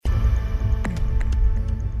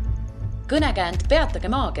Kõnekäänd Peatage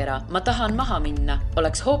maakera, ma tahan maha minna,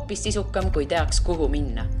 oleks hoopis sisukam, kui teaks, kuhu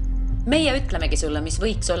minna. Meie ütlemegi sulle, mis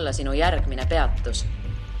võiks olla sinu järgmine peatus.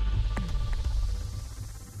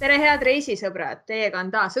 Tere head reisisõbrad, teiega on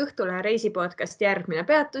taas Õhtulehe reisipodcast Järgmine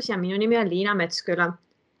peatus ja minu nimi on Liina Metsküla.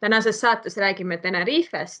 Tänases saates räägime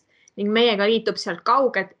Tenerifest ning meiega liitub sealt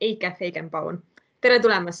kauged Eike Feigenbaum. Tere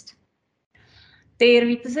tulemast!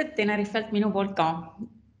 Tervitused Tenerifelt minu poolt ka.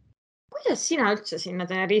 Kuidas sina üldse sinna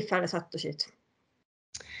Tenerifele sattusid?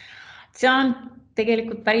 See on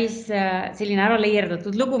tegelikult päris selline ära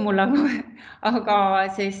leierdatud lugu mulle, aga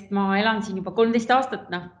sest ma elan siin juba 13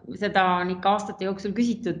 aastat, seda on ikka aastate jooksul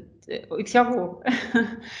küsitud üks jagu.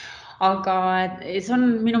 Aga see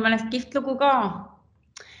on minu meelest kihvt lugu ka.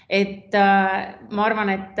 Et ma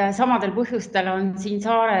arvan, et samadel põhjustel on siin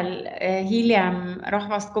saarel hiljem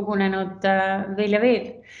rahvast kogunenud veel ja veel,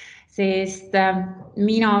 sest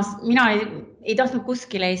mina ei tahtnud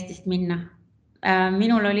kuskile Eestist minna.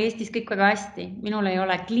 Minul oli Eestis kõik väga hästi. Minul ei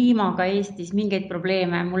ole kliimaga Eestis mingeid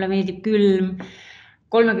probleeme. Mulle meeldib külm,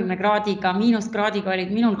 30 kraadiga, -kraadiga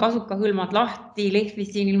olid minul kasukahõlmad lahti,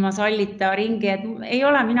 lehvisin ilma sallita ringi. Et ei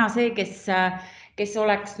ole mina see, kes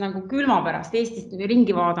oleks nagu külma pärast Eestist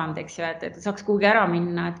ringi vaadanud, eks ju, et saaks kuhugi ära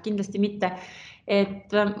minna, et kindlasti mitte.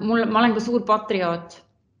 Et ma olen ka suur patrioot.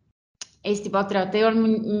 Eesti patrioot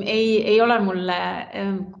ei ole mulle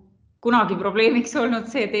kunagi probleemiks olnud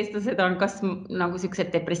see, et eestlased on kas nagu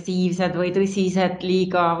sellised depressiivsed või tõsised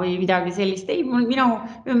liiga või midagi sellist. Ei, minu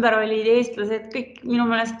ümber olid eestlased kõik minu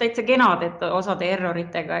meelest täitsa kenad, et osade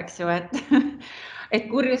erroritega, eks ju, et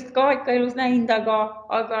kurjust ka ikka elus näinud,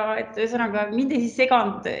 aga et ühesõnaga mind ei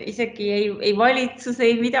seganud isegi ei valitsus,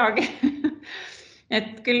 ei midagi.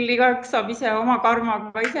 Et küll igaüks saab ise oma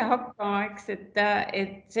karmaga ise hakkama, eks,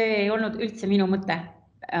 et see ei olnud üldse minu mõte.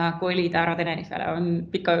 Kui olida ära Tenerifele, on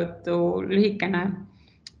pika jutu lühikene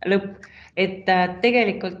lõpp. Et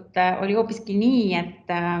tegelikult oli hoopiski nii,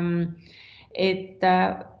 et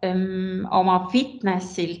oma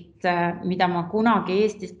fitnessilt, mida ma kunagi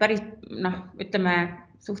Eestist päris, ütleme,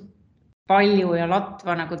 suht palju ja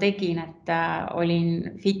latva nagu tegin, et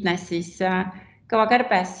olin fitnessis kõva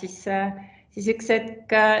kärbes, siis üks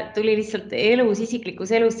hetk tuli lihtsalt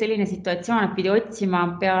isiklikus elus selline situatsioon, et pidi otsima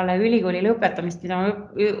peale ülikooli lõpetamist, mida ma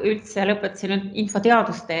üldse lõpetasin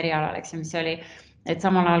infoteaduste erialal, eks, mis oli, et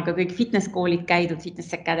samal ajal ka kõik fitnesskoolid käidud,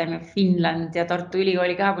 Fitness Academy of Finland ja Tartu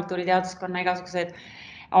Ülikooli kehakultuuri teaduskonna igasugused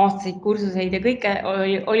aastaseid kursuseid ja kõike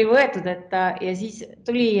oli võetud, ja siis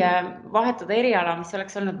tuli vahetada eriala, mis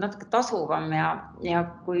oleks olnud natuke tasuvam ja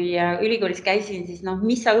kui ülikoolis käisin, siis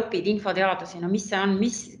mis sa õpid infoteadusi, mis see on,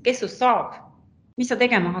 kes sust saab, mis sa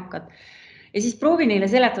tegema hakkad. Ja siis proovi neile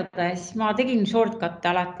seletada ja siis ma tegin shortcut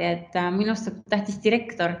alati, et minust tähtis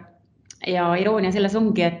direktor ja iroonia selles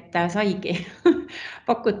ongi, et saigi.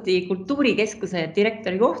 Pakuti kultuurikeskuse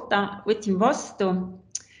direktori kohta, võtsin vastu,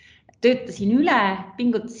 töötasin üle,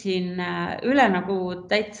 pingutasin üle nagu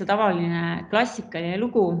täitsa tavaline klassikaline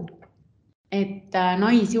lugu, et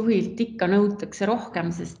naisjuhilt ikka nõutakse rohkem,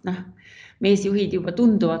 sest meesjuhid juba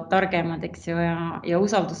tunduvad targemad, eks ju, ja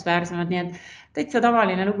usaldusväärsemad, nii et täitsa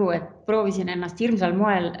tavaline lugu, et proovisin ennast hirmsal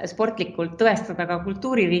moel sportlikult tõestada ka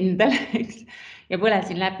kultuuririndel, eks, ja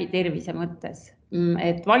põlesin läbi tervise mõttes.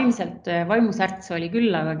 Et vaimselt vaimusärts oli küll,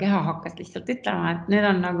 aga keha hakkas lihtsalt ütlema, et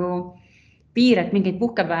need on nagu piir, et mingeid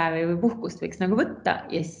puhkepäevi või puhkust võiks nagu võtta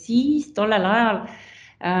ja siis tollel ajal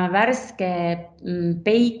värske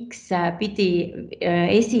Peiks pidi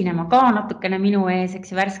esinema ka natukene minu ees,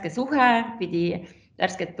 eks värske suhe, pidi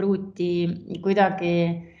värsket pruuti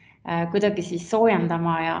kuidagi siis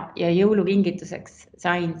soojendama ja jõulukingituseks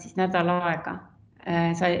sain siis nädal aega.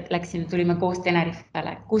 Tulime koos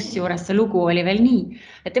Tenerifele, kus juures see lugu oli veel nii,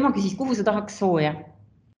 et tema küsis, kuhu sa tahaks sooja.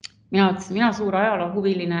 Mina suur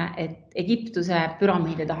ajaloohuviline, et Egiptuse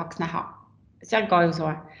püramiide tahaks näha. Seal ka ju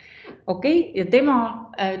soe. Okei, ja tema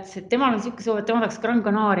ütles, et temal on siuke soov, et tema tahaks Gran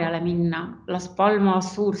Canariale minna. Las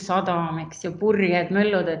Palmas, suur sadam, eks ju, purjed,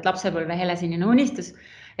 möllud, et lapsepõlve helesinine unistus,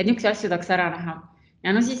 et niisuguse asju tahaks ära näha.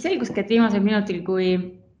 Ja siis selguski, et viimasel minutil, kui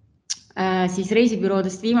siis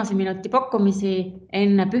reisibüroodest viimase minuti pakkumisi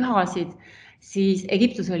enne pühasid, siis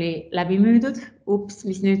Egiptus oli läbi müüdud,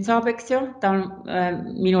 mis nüüd saab, eks ju, ta on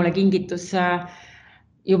minule kingitus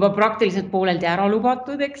juba praktiliselt pooleldi ära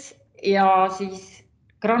lubatud, eks, ja siis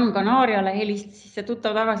Gran Canariale helistas see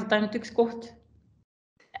tuttav tagasi, et ainult üks koht,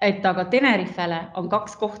 et aga Tenerifele on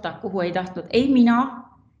 2 kohta, kuhu ei tahtnud ei mina,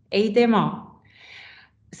 ei tema.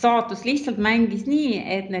 Saatus lihtsalt mängis nii,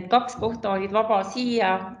 et need 2 kohta olid vaba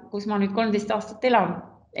siia, kus ma nüüd 13 aastat elan.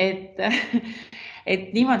 Et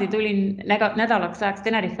et niimoodi tulin nädalaks ajaks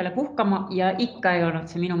Tenerifele puhkama ja ikka ei olnud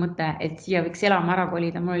see minu mõte, et siia võiks elama ära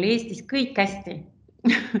kolida. Mul oli Eestis kõik hästi.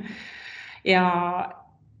 ja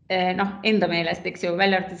enda meelest, eks ju,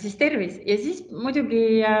 välja arvatud siis tervis. Ja siis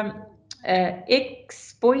muidugi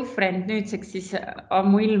ex-boyfriend nüüdseks siis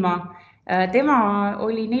ammuilma, tema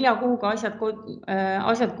oli 4 kuuga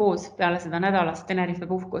asjad koos peale seda nädalast Tenerife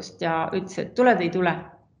puhkust ja ütles, et tuled ei tule.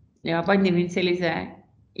 Ja pandi mind sellise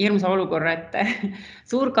hirmsa olukorra, et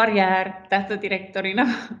suur karjäär tähtedirektorina,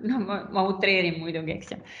 ma utreerin muidugi,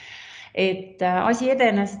 eks ju. Et asi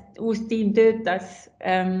edenes, uus tiim töötas,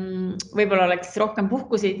 võib-olla oleks rohkem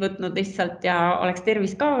puhkuseid võtnud lihtsalt ja oleks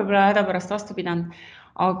tervis ka võib-olla hädapärast vastu pidanud,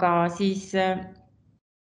 aga siis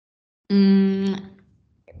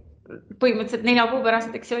põhimõtteliselt 4 kuu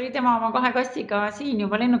pärast, eks oli tema oma 2 kassiga siin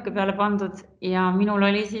juba lennuki peale pandud ja minul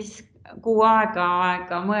oli siis kuu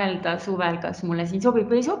aega mõelda suvel, kas mulle siin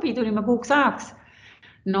sobib või ei sobi, tulime kuuks ajaks.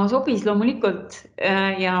 No sobis loomulikult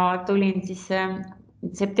ja tulin siis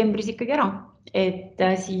septembris ikkagi ära, et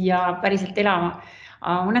siia päriselt elama.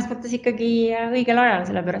 Mõnes mõttes ikkagi õigel ajal,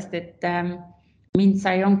 sellepärast, et mind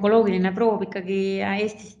sai onkoloogiline proov ikkagi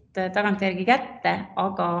Eestist tagantjärgi kätte,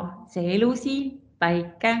 aga see elu siin,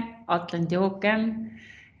 päike, Atlandi ookean,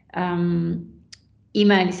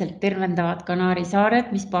 imeliselt tervendavad Kanaari saared,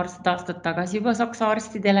 mis 200 aastat tagasi juba saksa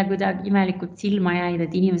arstidele kuidagi imelikult silma jäid,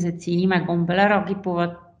 et inimesed siin imekombel ära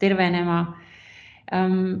kipuvad tervenema.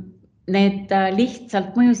 Need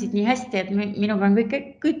lihtsalt mõjusid nii hästi, et minuga on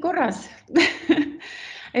kõik korras.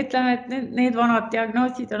 Ütleme, et need vanad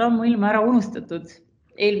diagnoosid on ammu ilma ära unustatud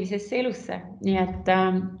eelmisesse elusse. Nii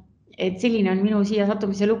et selline on minu siia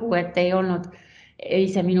sattumise lugu, et ei olnud ei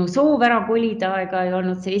see minu soov ära kolida, ega ei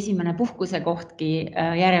olnud see esimene puhkuse kohtki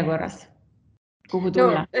järjekorras, kuhu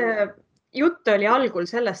tulla. No, jutt oli algul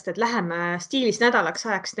sellest, et läheme stiilis nädalaks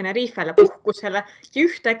ajaks Tenerifele puhkusele ja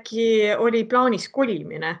ühtäkki oli plaanis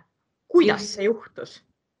kolimine. Kuidas see juhtus?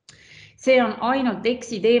 See on ainult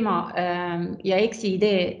eksi teema ja eksi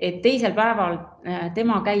idee, et teisel päeval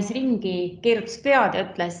tema käis ringi, keerutas pead ja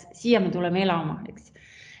ütles, siia me tuleme elama. Eks?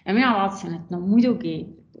 Ja mina vaatasin, et no muidugi,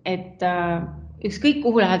 et ükskõik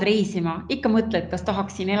kuhu lähed reisima, ikka mõtled, kas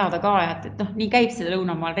tahaks siin elada ka, et nii käib seda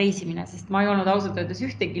lõunamaal reisimine, sest ma ei olnud ausalt öeldes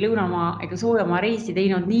ühtegi lõunamaa ega soojamaa reisi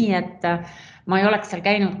teinud nii, et ma ei oleks seal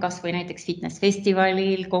käinud kas või näiteks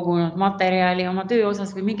fitnessfestivalil, kogunud materjali oma töö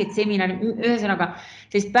osas või mingid seminari, ühesõnaga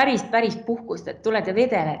sellist päris puhkust, et tuled ja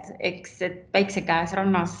vedeled, eks, et päikse käes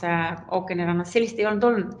rannas, ookeanirannas, sellist ei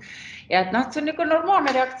olnud. Ja et see on normaalne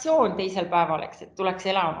reaktsioon teisel päeval, eks, et tuleks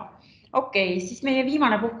elama. Okei, siis meie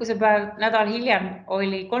viimane puhkusepäev nädal hiljem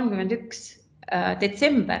oli 31.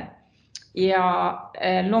 detsember ja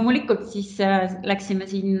loomulikult siis läksime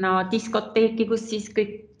sinna diskoteeki, kus siis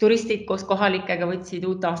kõik turistid koos kohalikega võtsid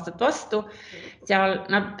uut aastat vastu. Seal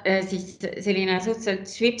nad siis selline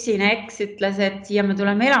suhteliselt švipsine eks ütles, et siia me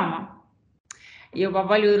tuleme elama. Juba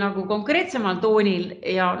palju nagu konkreetsemal toonil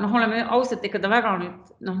ja oleme ausalt ikka ta väga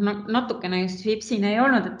nüüd natukene just švipsine ei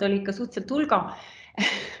olnud, et oli ikka suhteliselt hulga.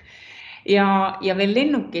 Ja veel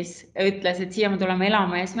lennukis ütles, et siia me tuleme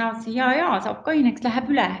elama ja siis ma mõtlesin, ja, saab kaineks,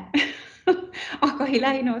 läheb üle. Aga ei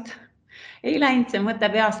läinud see mõte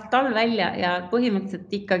peast talv välja ja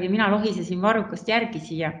põhimõtteliselt ikkagi mina lohisesin varrukast järgi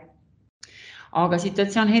siia. Aga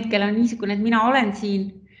situatsioon hetkel on niisugune, et mina olen siin,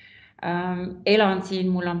 elan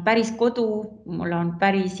siin, mul on päris kodu, mul on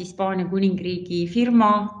päris Hispaania kuningriigi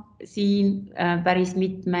firma siin, päris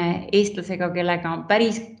mitme eestlasega, kellega on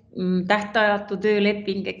päris tähtajatu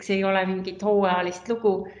tööleping, eks ei ole mingit hooajalist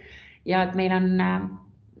lugu ja et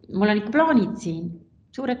mul on ikka plaanid siin,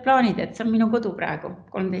 suured plaanid, et see on minu kodu praegu,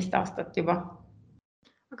 13 aastat juba.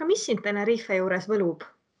 Aga mis sind Tenerife juures võlub?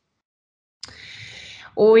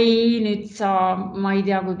 Oi, nüüd ma ei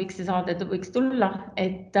tea, kui pikk see saade võiks tulla,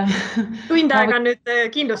 et... Tund aega on nüüd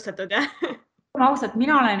kindlustatud, jah? Ausalt,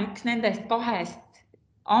 mina olen üks nendest 2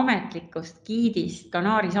 ametlikust giidist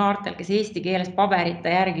Kanaari saartel, kes eesti keeles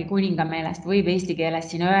paberita järgi kuninga meelest võib eesti keeles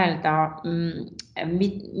siin öelda,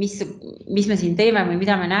 mis me siin teeme või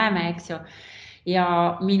mida me näeme, eks ju. Ja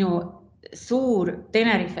minu suur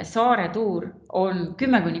Tenerife saare tuur on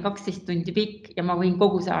 10–12 tundi pikk ja ma võin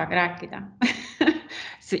kogu see aeg rääkida.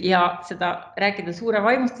 Ja seda rääkida suure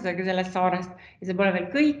vaimustusega sellest saarest ja see pole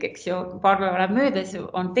veel kõik, eks ju, paar päeva läheb möödas,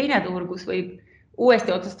 on teine tuur, kus võib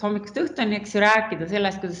uuesti otsast hommikust õhtuni, eks ju, rääkida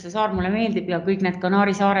sellest, kuidas see saar mulle meeldib ja kõik need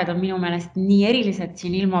Kanaari saared on minu meelest nii erilised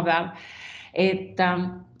siin ilma peal, et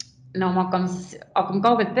ma hakkame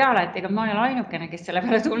kaugelt peale, et ega ma ei ole ainukene, kes selle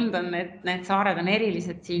peale tulnud on, et need saared on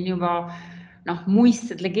erilised siin juba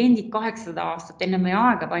muistsed legendid 800 aastat enne meie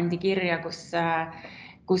aega pandi kirja,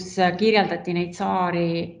 kus kirjeldati neid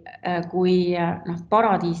saari kui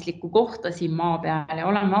paradiislikku kohta siin maa peal ja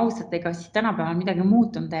oleme ausad, ega siis tänapäeval midagi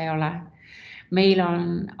muutunud ei ole. Meil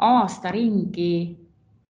on aasta ringi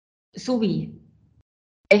suvi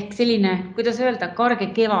ehk selline, kuidas öelda, karge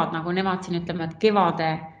kevad, nagu nemad siin ütleme, et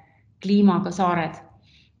kevade kliimaga saared.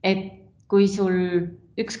 Et kui sul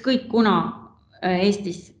ükskõik kuna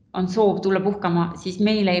Eestis on soov tulla puhkama, siis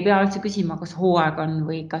meil ei pea üldse küsima, kas hooaeg on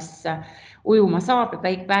või kas ujuma saab ja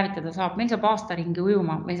päevitada saab. Meil saab aasta ringi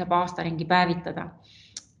ujuma, meil saab aasta ringi päevitada.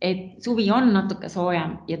 Et suvi on natuke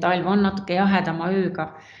soojem ja talv on natuke jahedama ööga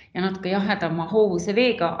ja natuke jahedama hoovuse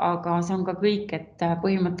veega, aga see on ka kõik, et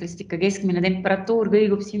põhimõtteliselt ikka keskmine temperatuur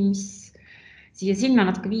kõigub siin siia-sinna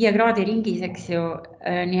natuke 5 kraadi ringis, eks ju.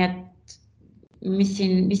 Nii et mis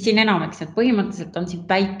siin enam, eks, et põhimõtteliselt on siin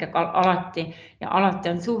päike alati ja alati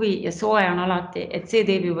on suvi ja soe on alati, et see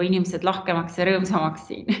teeb juba inimesed lahkemaks ja rõõmsamaks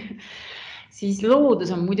siin. Siis loodus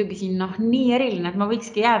on muidugi siin nii eriline, et ma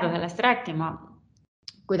võikski jääda sellest rääkima,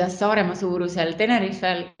 kuidas Saaremaa suurusel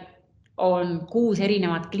Tenerifel on 6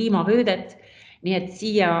 erinevat kliimavöödet, nii et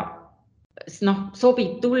siia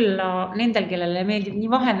sobib tulla nendel, kellele meeldib nii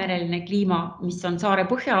vahemereline kliima, mis on saare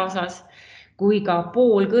põhjaosas, kui ka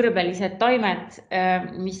poolkõrbelised taimed,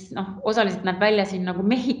 mis osaliselt näeb välja siin nagu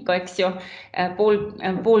Mehhiko, eks ju,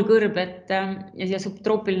 poolkõrbed ja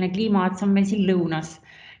subtroopiline kliima, et see on meil siin lõunas.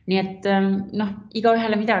 Nii et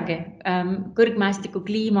igaühele midagi. Kõrgmäestiku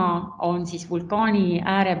kliima on siis vulkaani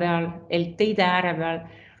ääre peal, Elteide ääre peal.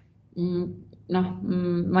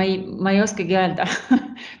 Ma ei oskagi öelda,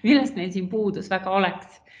 millest meil siin puudus väga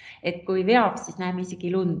oleks. Et kui veab, siis näeme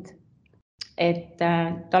isegi lund. Et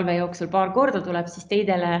talve jooksul paar korda tuleb siis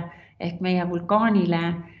teidele ehk meie vulkaanile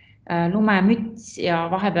lumemüts ja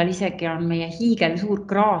vahepeal isegi on meie hiigel suur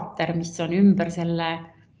kraater, mis on ümber selle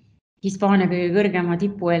Hispaania kõige kõrgema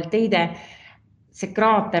tipu Elteide. See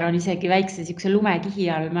kraater on isegi väikse lumekihi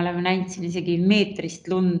all, me oleme näinud siin isegi meetrist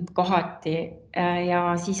lund kohati ja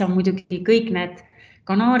siis on muidugi kõik need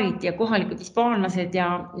kanaarid ja kohalikud hispaanlased ja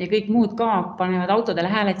kõik muud ka panevad autodele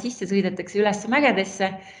hääled sisse, sõidetakse üles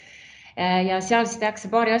mägedesse. Ja seal siis tehakse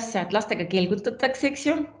paari asja, et lastega kelgutatakse, eks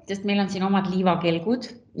ju, sest meil on siin omad liivakelgud,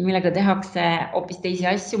 millega tehakse hoopis teisi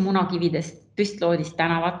asju, munakividest, püstloodist,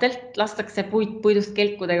 tänavatelt, lastakse puidust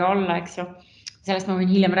kelkudega alla, eks ju. Sellest ma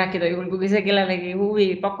võin hiljem rääkida juhul, kui see kellelegi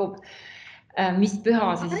huvi pakub, mis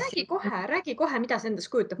püha see Räägi kohe, mida see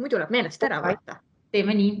endast kujutab, muidu läheb meelest ära vaata.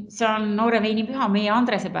 Teeme nii, see on noore veini püha, meie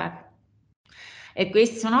Andresepäev. Et kui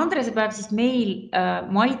Eestis on Andresepäev, siis meil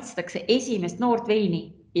maitstakse esimest noort veini.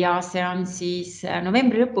 Ja see on siis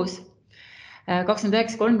novembri lõpus,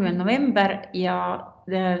 29-30 november ja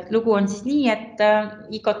lugu on siis nii, et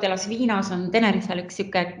Icot Elas Viinas on Tenerifel üks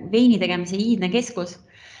veini tegemise iidne keskus,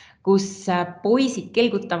 kus poisid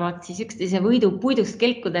kelgutavad siis üksteise võidu puidust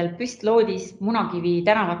kelkudel püstloodis Munakivi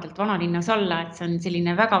tänavatelt vanalinnas alla, et see on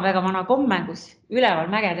selline väga-väga vana komme, kus üleval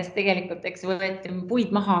mägedes tegelikult võeti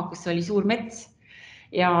puid maha, kus oli suur mets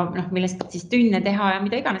ja millest siis tünne teha ja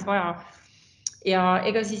mida iganes vaja. Ja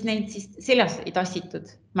ega siis neid siis seljas ei tassitud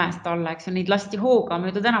mäest alla, eks neid lasti hooga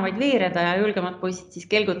mööda tänavaid veereda ja julgemad poisid siis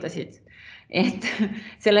kelgutasid. Et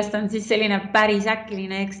sellest on siis selline päris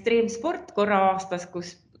äkiline ekstreemsport korra aastas,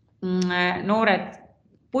 kus noored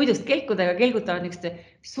puidust kelkudega kelgutavad niisuguste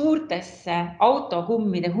suurtesse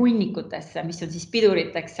autohummide hunnikutesse, mis on siis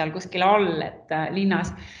piduriteks seal kuskil all, et linnas.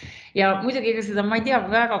 Ja muidugi seda, ma ei tea,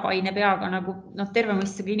 väga kaine peaga nagu terve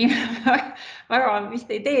mõistusega inimene väga vist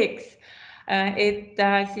ei teeks. Et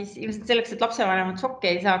siis ilmselt selleks, et lapsevanemad šokki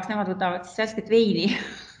ei saaks, nemad võtavad siis värsket veini.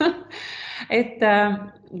 Et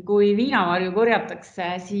kui viinamarju korjatakse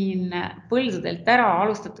siin põldudelt ära,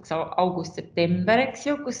 alustatakse august-september, eks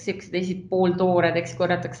ju, kus teised pooltoored, eks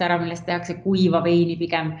korjatakse ära, millest tehakse kuiva veini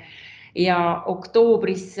pigem. Ja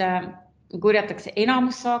oktoobris korjatakse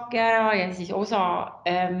enamus saaki ära ja siis osa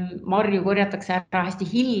marju korjatakse ära hästi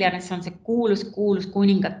hilja, see on see kuulus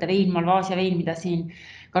kuningate vein, Malvaasia vein, mida siin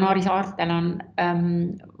Kanaari saartel on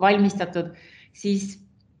valmistatud, siis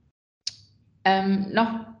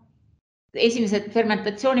esimesed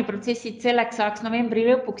fermentatsiooniprotsessid selleks saaks novembri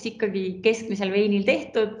lõpuks ikkagi keskmisel veinil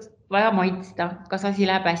tehtud, vaja maitsta, kas asi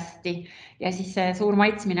läheb hästi. Ja siis see suur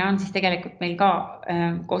maitsmine on siis tegelikult meil ka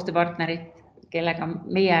koostööpartnerid, kellega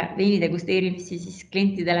meie veini degusteerimisi siis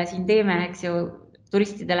klientidele siin teeme, eks ju,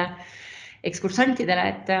 turistidele, ekskursantidele,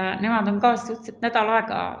 et nemad on ka suhteliselt nädal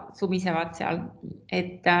aega sumisevad seal,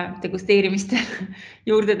 et degusteerimist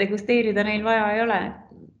juurde degusteerida neil vaja ei ole.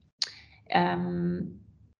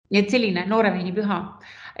 Nii et selline noore veini püha.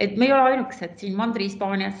 et me ei ole ainukesed siin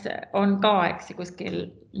Mandri-Hispaanias on ka, eks kuskil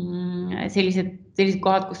sellised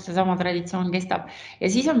kohad, kus see sama traditsioon kestab. Ja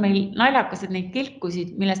siis on meil naljakas, et neid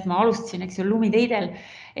kelkusid, millest ma alustasin, eks ju, lumiteidel,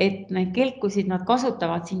 et neid kelkusid nad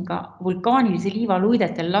kasutavad siin ka vulkaanilise liiva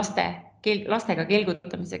luidetel lastega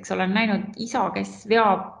kelgutamiseks. Olen näinud isa, kes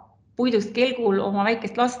veab puidust kelgul oma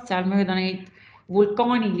väikest last seal mööda neid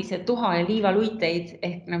vulkaanilise tuha ja liiva luiteid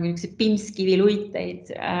ehk nagu niisugused pimskivi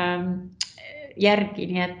luiteid järgi,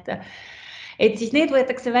 nii et siis need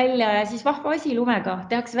võetakse välja ja siis vahva asi lumega,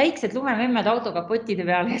 tehakse väiksed lumememmed autokapottide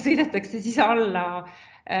peale ja sõidetakse siis alla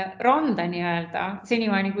randa nii-öelda,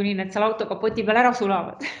 senimaani kuni need seal autokapoti peal ära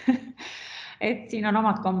sulavad. Et siin on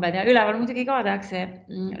omad kombed ja üleval muidugi ka tehakse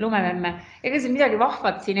lumememme. Ega see midagi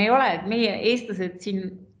vahvat siin ei ole, et meie eestlased siin,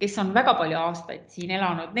 kes on väga palju aastaid siin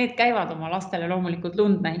elanud, need käivad oma lastele loomulikult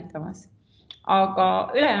lund näitamas.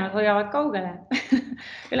 Aga ülejäänud hoiavad kaugele.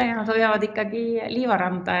 Ülejäänud hoiavad ikkagi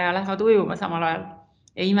liivaranda ja lähevad ujuma samal ajal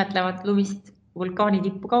ja imetlevad lumist vulkaani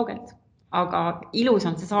tippu kaugelt. Aga ilus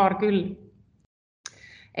on see saar küll.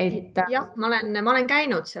 Jah, ma olen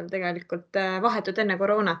käinud seal tegelikult vahetult enne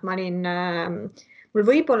koroonat. Mul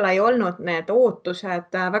võib-olla ei olnud need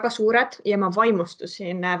ootused väga suured ja ma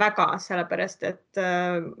vaimustusin väga sellepärast, et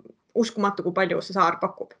uskumatu, kui palju see saar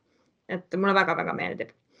pakub. Et mulle väga-väga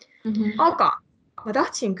meeldib. Aga ma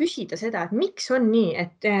tahtsin küsida seda, et miks on nii,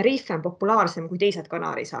 et Tenerife on populaarsem kui teised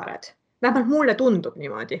Kanari saared? Vähemalt mulle tundub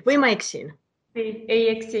niimoodi või ma eksin? Ei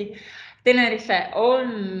eksi. Tenerife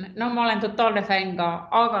on, ma olen totaalne fänn ka,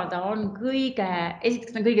 aga ta on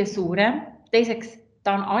esiteks ta on kõige suurem, teiseks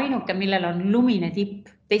ta on ainuke, millel on lumine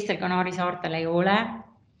tipp, teistel Kanari saartel ei ole.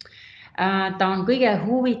 Ta on kõige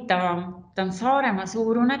huvitavam, ta on Saaremaa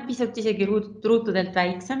suurune, pisut isegi ruutudelt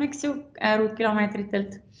väiksem, eks ju,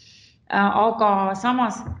 ruutkilomeetritelt. Aga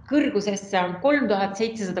samas kõrgusesse on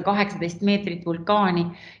 3718 meetrit vulkaani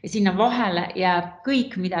ja sinna vahele jääb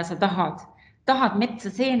kõik, mida sa tahad. Tahad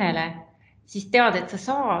metsa seenele, siis tead, et sa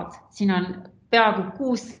saad. Siin on peaaegu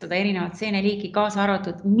 600 erinevat seeneliiki, kaasa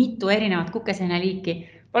arvatud mitu erinevat kukeseeneliiki.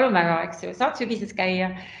 Palun väga, eks ju, saad sügises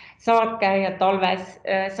käia, saad käia talves,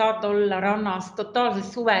 saad olla rannas,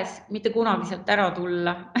 totaalses suves, mitte kunagi sealt ära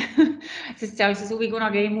tulla, sest seal see suvi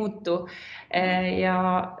kunagi ei muutu.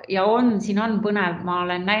 Ja siin on põnev, ma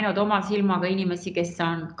olen näinud oma silmaga inimesi, kes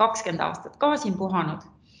on 20 aastat ka siin puhanud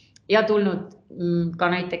ja tulnud ka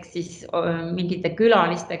näiteks siis mingite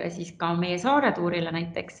külalistega siis ka meie saaretuurile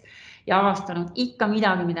näiteks ja avastanud ikka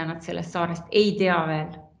midagi, mida nad sellest saarest ei tea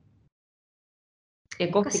veel.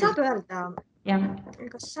 Kas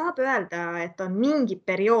saab öelda, et on mingi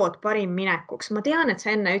periood parim minekuks? Ma tean, et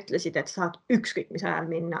sa enne ütlesid, et saad ükskõik mis ajal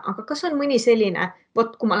minna, aga kas on mõni selline,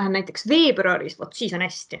 kui ma lähen näiteks veebruaris, siis on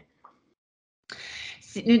hästi?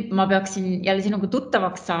 Nüüd ma peaksin jälle sinuga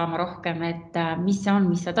tuttavaks saama rohkem, et mis see on,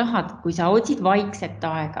 mis sa tahad, kui sa otsid vaikset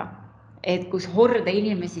aega, et kus horde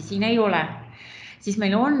inimesi siin ei ole, siis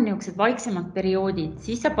meil on niisugused vaiksemad perioodid,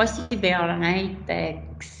 siis sa passi peale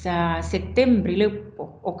näiteks septembri lõppu,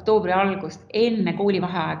 oktoobri algust, enne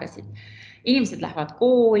koolivaheaegasid. Inimesed lähevad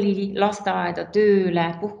kooli, lasteaeda, tööle,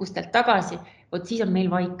 puhkustelt tagasi, siis on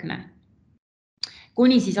meil vaikne.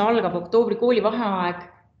 Kuni siis algab oktoobri koolivaheaeg,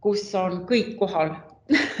 kus on kõik kohal.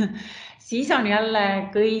 Siis on jälle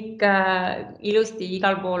kõik ilusti,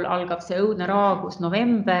 igal pool algab see õudne raagus,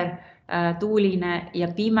 november, tuuline ja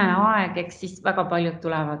pime aeg, eks siis väga paljud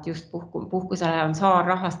tulevad just puhkusele, on saar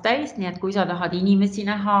rahvast täis, nii et kui sa tahad inimesi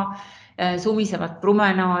näha, sumisevat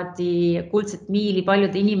promenaadi, kuldset miili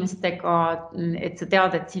paljude inimestega, et sa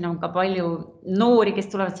tead, et siin on ka palju noori,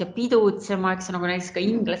 kes tulevad siia pidutsema, eks nagu näiteks ka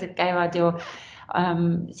inglased käivad ju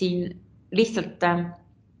siin lihtsalt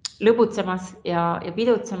lõbutsemas ja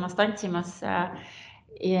pidutsemas, tantsimas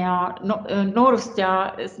ja noorust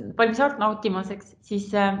ja Palmisaart nautimas,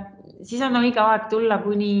 siis on õige aeg tulla,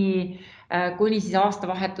 kuni siis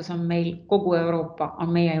aastavahetus on meil, kogu Euroopa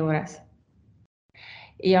on meie juures.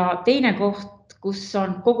 Ja teine koht, kus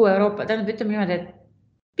on kogu Euroopa, ütleme niimoodi, et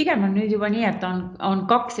pigem on nüüd juba nii, et on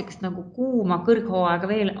kaks nagu kuuma kõrghooaega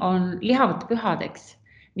veel, on lihavate pühadeks,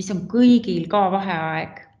 mis on kõigil ka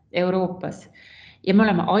vaheaeg Euroopas. Ja me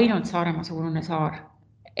oleme ainult Saaremaa suurune saar,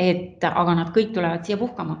 aga nad kõik tulevad siia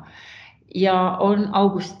puhkama. Ja on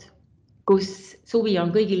august, kus suvi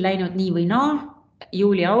on kõigil läinud nii või naa,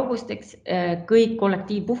 juuli-augusteks, kõik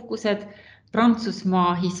kollektiivpuhkused,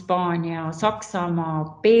 Prantsusmaa, Hispaania,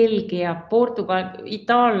 Saksamaa, Belgia, Portugal,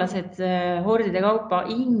 itaallased, hordide kaupa,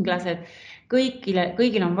 inglased,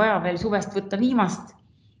 kõigil on vaja veel suvest võtta viimast.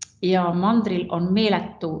 Ja mandril on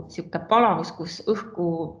meeletu siuke palavus, kus õhku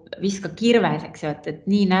viska kirves, eks ju, et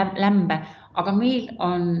nii näeb lämbe, aga meil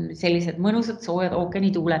on sellised mõnusad soojad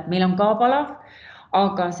ookeanituuled, meil on ka palav,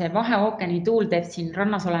 aga see vaheookeani tuul teeb siin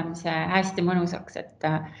rannas olemise hästi mõnusaks, et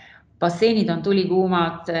basseenid on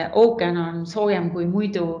tulikuumad, ookean on soojem kui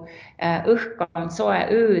muidu, õhk on soe,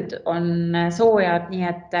 ööd on soojad, nii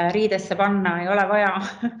et riidesse panna ei ole vaja.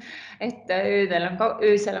 Et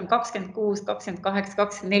öösel on 26, 28,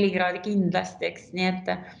 24 kraadi kindlasti, eks, nii et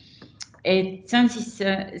see on siis,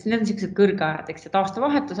 need on sellised kõrgajad, eks, et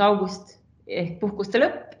aastavahetus, august ehk puhkuste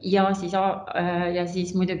lõpp ja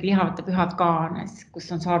siis muidugi lihavate pühad ka, kus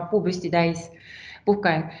on saar puu püsti täis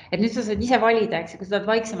puhkajaid. Et nüüd sa saad ise valida, eks, kui sa tahad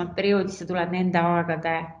vaiksemat perioodis, sa tuled nende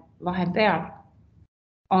aegade vahepeal.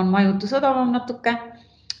 On majutus odavam natuke,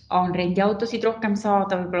 on rendiautosid rohkem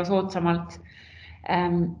saada, võib-olla soodsamalt.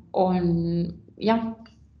 On, jah.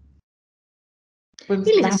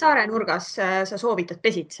 Millises saare nurgas sa soovitad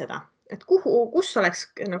pesitseda? Et kus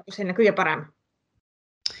oleks selline kõige parem?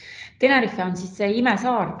 Tenerife on siis see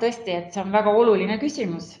imesaar, tõesti, et see on väga oluline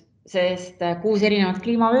küsimus, sest 6 erinevat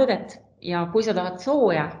kliimavöödet ja kui sa tahad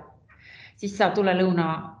sooja, siis sa tule lõuna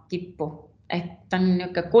tippu. Et ta on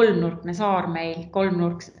niisugune kolmnurkne saar meil,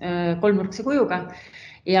 kolmnurkse kujuga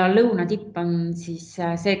ja lõuna tipp on siis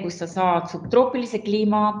see, kus sa saad subtroopilise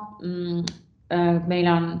kliima. Meil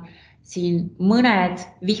on siin mõned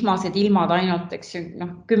vihmased ilmad ainult, eks ju,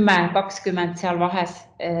 10-20 seal vahes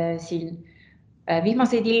siin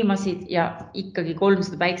vihmaseid ilmasid ja ikkagi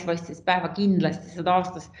 300 päiksepaistelist päeva kindlasti seda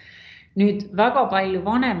aastas. Nüüd väga palju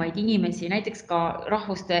vanemaid inimesi, näiteks ka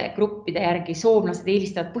rahvuste gruppide järgi soomlased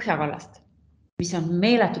eelistavad Põhjakallast, mis on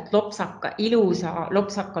meeletult lopsaka, ilusa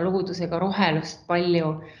lopsaka loodusega rohelust palju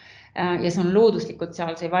ja see on looduslikult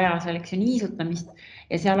seal, see ei vaja selleks ju niisutamist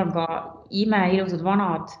ja seal on ka imeilusad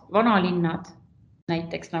vanalinnad,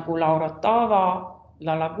 näiteks nagu Laurotava,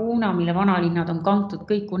 La Laguna, mille vanalinnad on kantud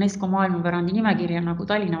kõik UNESCO maailmapärandi nimekirja nagu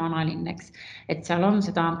Tallinna vanalinn, eks. Et seal on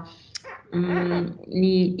seda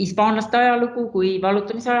nii hispaanlaste ajalugu kui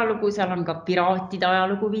vallutamise ajalugu, seal on ka piraatide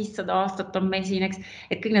ajalugu 500 aastat on meil siin, eks.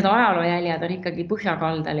 Et kõik need ajaloojäljed on ikkagi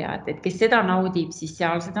Põhjakaldal ja et kes seda naudib, siis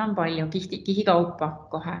seal seda on palju, kihikaupa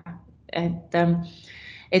kohe.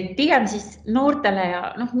 Et pigem siis noortele ja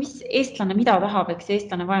mis eestlane mida tahab, eks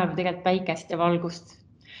eestlane vajab tegelikult päikest ja valgust.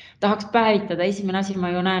 Tahaks päevitada, esimene asi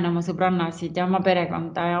ma ju näen oma sõbrannasid ja oma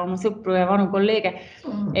perekonda ja oma sõpru ja vanu kolleege.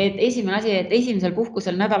 Et esimene asi, et esimesel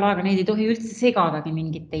puhkusel nädal aega neid ei tohi üldse segadagi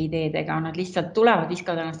mingite ideedega. Nad lihtsalt tulevad,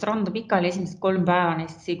 viskavad ennast randu pikali, esimesed 3 päeva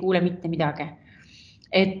neist ei kuule mitte midagi.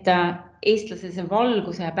 Et eestlase see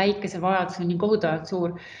valguse ja päikese vajadus on nii kohutavalt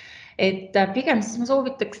suur. Et pigem siis ma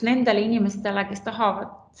soovitaks nendele inimestele, kes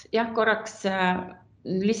tahavad korraks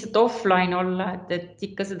lihtsalt offline olla, et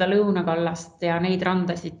ikka seda lõunakallast ja neid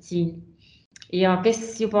randasid siin. Ja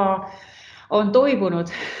kes juba on toibunud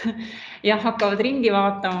ja hakkavad ringi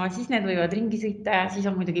vaatama, siis need võivad ringi sõita ja siis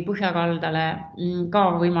on muidugi Põhjakaldale ka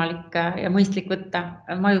võimalik ja mõistlik võtta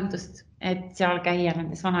majutust, et seal käia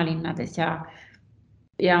nendes vanalinnades ja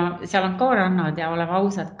seal on ka rannad ja oleme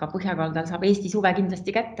ausad, ka Põhjakaldal saab Eesti suve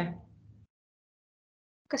kindlasti kätte.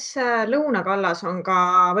 Kas lõunakallas on ka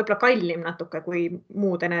võib-olla kallim natuke kui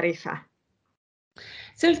muu Tenerife?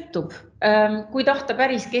 Sõltub. Kui tahta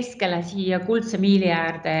päris keskele siia Kuldse miili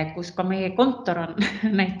äärde, kus ka meie kontor on,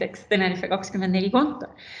 näiteks Tenerife 24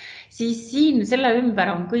 kontor, siis siin selle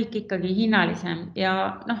ümber on kõik ikkagi hinnalisem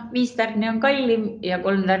ja 5 tärni on kallim ja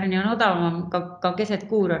 3 tärni on odavam ka keset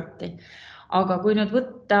kuurorti. Aga kui nüüd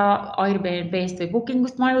võtta Airbnb-st või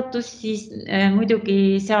Bookingust majutus, siis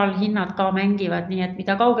muidugi seal hinnad ka mängivad, nii et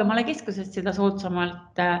mida kaugemale keskusest, seda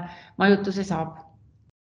soodsamalt majutuse saab.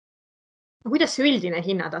 Kuidas see üldine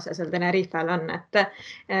hinnatase seal Tenerifel on? Et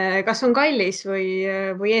kas on kallis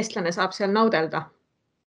või eestlane saab seal naudelda?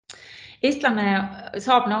 Eestlane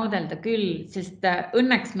saab naudelda küll, sest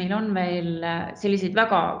õnneks meil on veel selliseid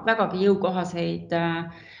vägagi jõukohaseid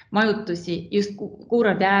majutusi just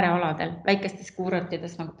kuurordi äärealadel, väikestes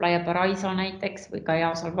kuurortides nagu Playa Paraiso näiteks või ka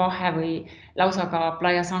Jaasal Vahe või lausa ka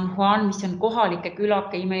Playa San Juan, mis on kohalike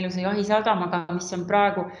külake imeilusa jahisadamaga, mis on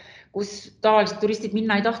praegu, kus tavaliselt turistid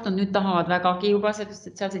minna ei tahtnud, nüüd tahavad vägagi juba,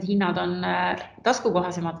 sest sealsed hinnad on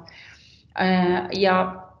taskukohasemad.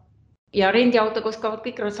 Ja rendiauto koskavad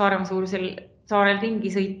kõik Saaremaa suurusel saarel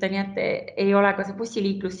ringi sõita, nii et ei ole ka see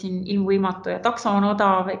bussiliiklus siin ilmvõimatu ja takso on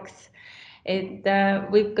odav, eks. Et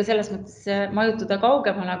võib ka selles mõttes majutuda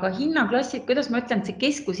kaugemale, aga hinnaklassid, kuidas ma ütlen, see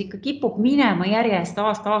keskus ikka kipub minema järjest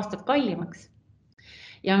aastat kallimaks.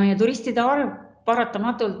 Ja meie turistide arv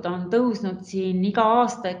paratamatult on tõusnud siin iga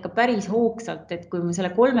aasta ikka päris hoogsalt, et kui me selle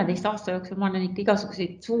 13 aasta jooksul ma olen ikka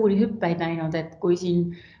igasuguseid suuri hüppeid näinud, et kui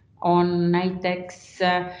siin on näiteks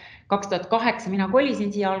 2008 mina kolisin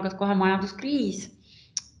siia, algas kohe majanduskriis,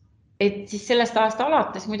 et siis sellest aasta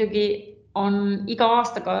alates muidugi on iga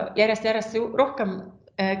aastaga järjest rohkem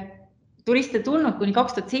turiste tulnud, kuni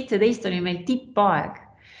 2017 oli meil tippaeg.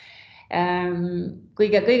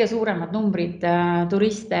 Kõige suuremad numbrid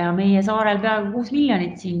turiste ja meie saarel peaaegu 6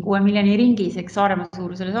 miljonit siin, 6 miljoni ringis, eks Saaremaa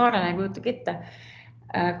suurusele saarele ei kujutage ette,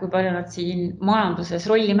 kui palju nad siin majanduses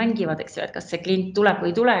rolli mängivad, eks ju, et kas see klient tuleb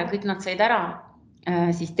või ei tule ja kõik nad said ära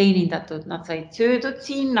siis teenindatud, nad said söödud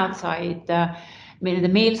siin, nad said,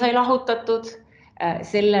 nende meel sai lahutatud,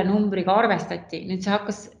 selle numbriga arvestati. Nüüd see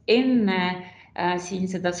hakkas enne siin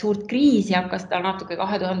seda suurt kriisi, hakkas ta natuke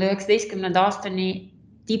 2019. aastani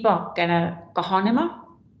tibakene kahanema.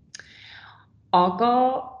 Aga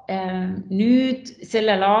nüüd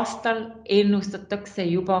sellel aastal ennustatakse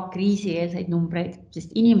juba kriisieelseid numbreid,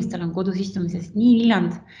 sest inimestel on kodus istumisest nii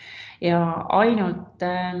liiland ja ainult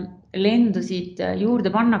lendusid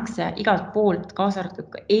juurde pannakse igalt poolt, kaasa arvatud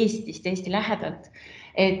ka Eestist, Eesti lähedalt,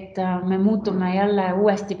 et me muutume jälle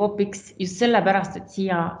uuesti popiks just sellepärast, et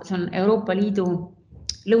siia see on Euroopa Liidu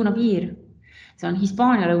lõunapiir, see on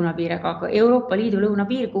Hispaania lõunapiir, aga ka Euroopa Liidu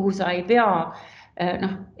lõunapiir, kuhu sa ei pea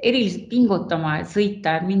eriliselt pingutama, et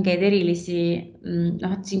sõita, et mingeid erilisi,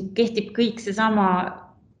 et siin kehtib kõik seesama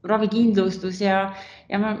ravikindlustus ja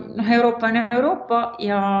Euroopa on Euroopa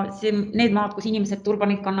ja need maad, kus inimesed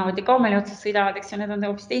turbanid kannavad ja kaameli otsas sõidavad, eks ja need on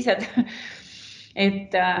hoopis teised.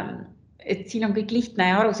 Et siin on kõik lihtne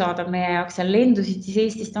ja arusaadav meie jaoks ja lendusid siis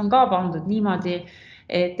Eestist on ka pandud niimoodi,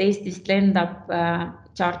 et Eestist lendab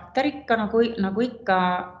charter ikka nagu ikka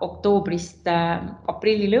oktoobrist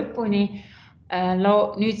aprilli lõpuni,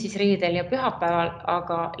 nüüd siis reedel ja pühapäeval,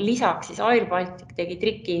 aga lisaks siis Air Baltic tegi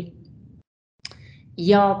triki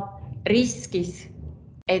ja riskis,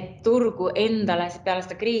 et turgu endale peale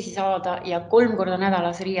seda kriisi saada ja 3 korda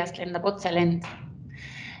nädalas Riiast lendab otselend.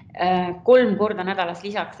 3 korda nädalas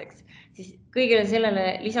lisaks, eks. Siis kõigele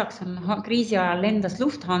sellele lisaks on kriisi ajal lendas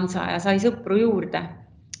Lufthansa ja sai sõpru juurde,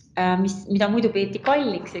 mida muidu peeti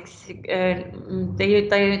kalliks, eks. Ta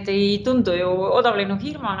ei tundu ju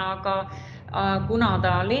odavlennufirmana, aga kuna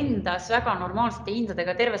ta lendas väga normaalsete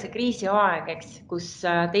hindadega terve see kriisi aeg, eks, kus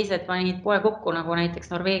teised panid poe kokku, nagu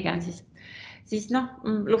näiteks Norveegia, siis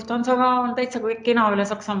Lufthansaga on täitsa kena üle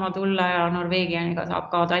Saksamaa tulla ja Norveegianiga saab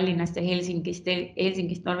ka Tallinnast ja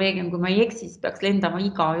Helsingist Norveegian, kui ma ei eksi, siis peaks lendama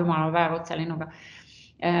iga jumala päev otselennuga.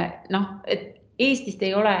 Et Eestist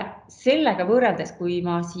ei ole sellega võrreldes, kui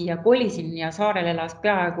ma siia kolisin ja saarel elas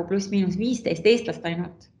peaaegu pluss-miinus 15 eestlast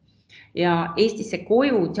ainult. Ja Eestisse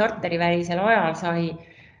koju charterivälisel ajal sai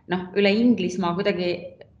üle Inglismaa kuidagi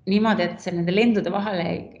niimoodi, et see nende lendude vahele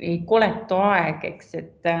ei koletu aeg, eks,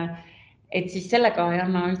 et siis sellega ei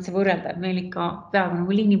anna üldse võrrelda, et meil ikka peaaegu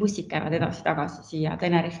nagu liinibussid käivad edasi-tagasi siia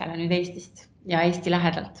Tenerifele nüüd Eestist ja Eesti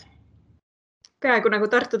lähedalt. Peaaegu nagu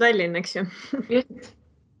Tartu-Tallinn, eks ju? Just.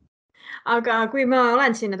 Aga kui ma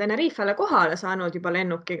olen sinna Tenerifele kohale saanud juba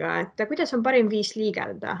lennukiga, et kuidas on parim viis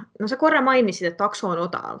liigelda? No sa korra mainisid, et takso on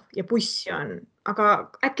odav ja bussi on,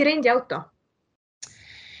 aga äkki rendiauto?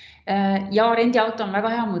 Ja rendiauto on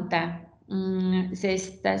väga hea mõte.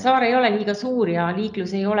 Sest saar ei ole liiga suur ja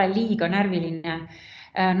liiklus ei ole liiga närviline.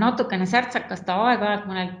 Natukene särtsakas ta aeg-ajalt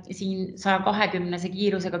mõnel siin 120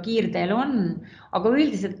 kiirusega kiirteel on, aga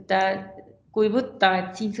üldiselt kui võtta,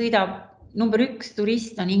 et siin sõidab number 1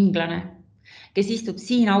 turist on inglane, kes istub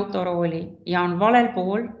siin autorooli ja on valel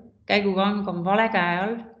pool, käigukang on vale käe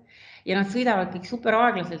all ja nad sõidavad kõik super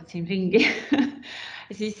aeglaselt siin ringi.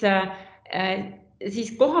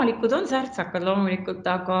 Siis kohalikud on särtsakad loomulikult,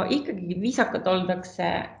 aga ikkagi viisakad oldakse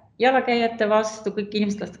jalakäijate vastu, kõik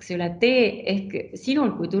inimesed lastakse üle tee, ehk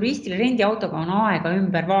sinul kui turistil rendiautoga on aega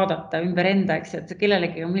ümber vaadata, ümber enda, eks, et sa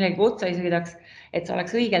kellelegi millegi otsa ei sõidaks, et sa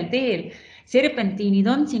oleks õigel teel. Serpentiinid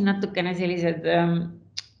on siin natukene sellised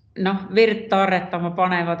verd tarretama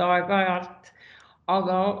panevad aeg-ajalt,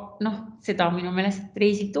 aga seda minu meelest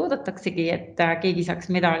reisilt oodataksegi, et keegi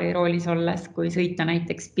saaks medaliroolis olles, kui sõita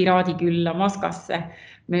näiteks Piraadikülla Maskasse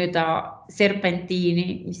mööda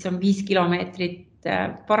serpentiini, mis on 5 kilomeetrit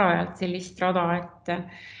parajalt sellist rada, et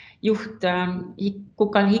juht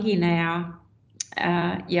kukal higine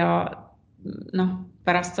ja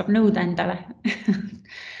pärast saab nõuda endale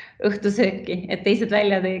õhtusööki, et teised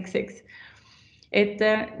välja teeks, eks. Et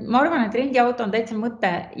ma arvan, et rendiauto on täitsa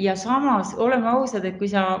mõte ja samas oleme ausad, et kui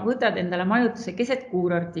sa võtad endale majutuse keset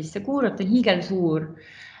kuurortis, see kuurort on hiigelsuur,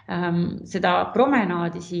 seda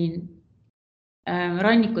promenaadi siin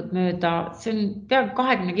rannikut mööda, see on peaaegu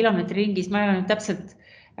 20 kilomeetri ringis, ma ei ole nüüd täpselt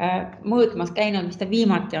mõõtmas käinud, mis ta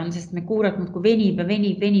viimati on, sest me kuurort muudkui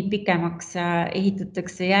venib pikemaks,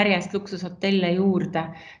 ehitatakse järjest luksushotelle juurde,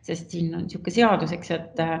 sest siin on niisugune seadus, eks,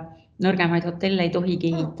 et nõrgemaid hotelle ei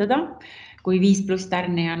tohigi ehitada. kui 5+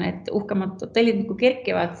 tärni ja need uhkemad hotellid nagu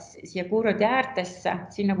kerkivad siia Kuurodi äärtesse,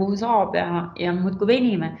 sinna kuhu saab ja muudkui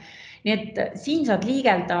venime. Nii et siin saad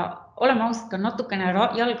liigelda, oleme ausalt ka natukene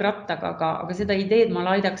jalgrattaga, aga seda ideed ma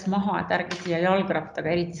laidaks maha, et ärge siia jalgrattaga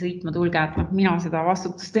eriti sõitma tulge, et mina seda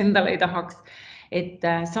vastutust endale ei tahaks. Et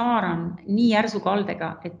saar on nii järsu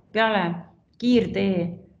kaldega, et peale kiirtee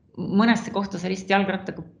mõnesse kohta sa lihtsalt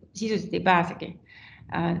jalgrattaga sisuliselt ei pääsegi.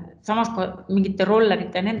 Samas mingite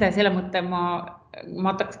rollerite ja nende selle mõtte ma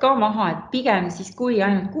hakkaks ka maha, et pigem siis kui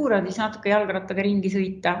ainult Kuurodis natuke jalgrattaga ringi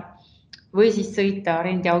sõita või siis sõita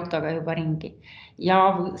rendiautoga juba ringi. Ja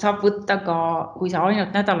saab võtta ka, kui sa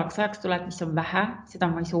ainult nädalaks ajaks tuled, mis on vähe,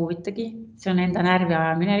 seda ma ei soovitagi, see on enda närvi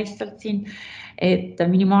ajamine lihtsalt siin, et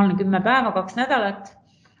minimaalne 10 päeva, 2 nädalat,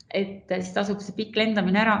 et siis tasub see pikk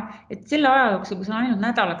lendamine ära, et selle aja jooksul, kui sa ainult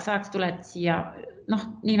nädalaks ajaks tuled siia,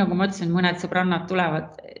 nii nagu ma ütlesin, mõned sõbrannad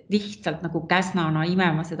tulevad lihtsalt nagu käsnana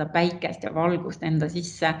imema seda päikest ja valgust enda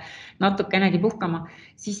sisse natukenegi puhkama,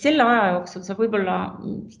 siis selle aja jooksul sa võib-olla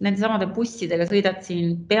nende samade bussidega sõidad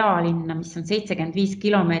siin pealinna, mis on 75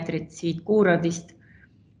 kilomeetrit siit Kuurodist,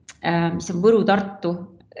 mis on Võru-Tartu,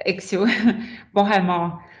 eks ju, vahemaa,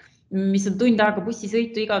 mis on tund aega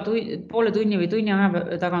bussisõitu, iga poole tunni või tunni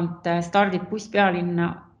aja tagant stardib buss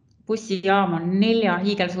pealinna. Bussijaam on 4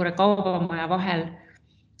 hiigelsuure kaubamaja vahel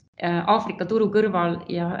Aafrika turu kõrval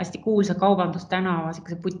ja hästi kuulsa kaubandustänava,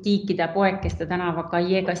 butiikide, poekeste tänava,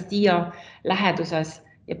 Calle Castillo läheduses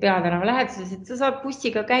ja peatänava läheduses, et sa saad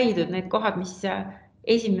bussiga käidud need kohad, mis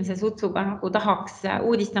esimese sutsuga nagu tahaks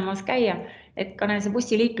uudistamas käia, et ka see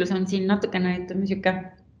bussiliiklus on siin natukene,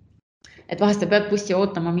 et vahest sa pead bussi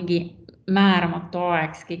ootama mingi määramatu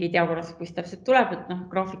aeg, keegi ei tea, kuidas buss täpselt tuleb, et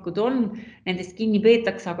graafikud on, nendest kinni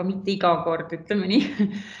peetakse, aga mitte iga kord, ütleme nii.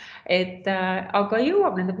 Aga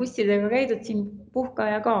jõuab nende bussidega käidud siin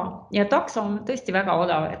puhkaja ka ja takso on tõesti väga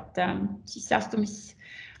odav, et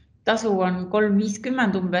sisseastumistasu on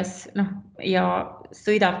 3,50 umbes ja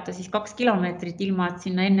sõidab ta siis 2 kilomeetrit ilma, et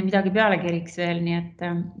sinna enne midagi peale keriks veel, nii et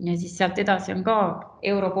ja siis sealt edasi on ka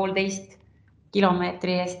 €1,50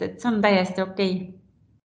 kilomeetri eest, et see on täiesti okei.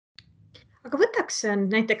 Aga võtaks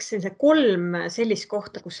näiteks 3 sellist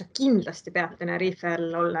kohta, kus sa kindlasti pead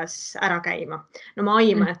Tenerifel olles ära käima. No ma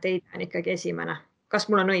aiman, et teid on ikkagi esimene. Kas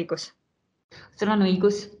mul on õigus? Sul on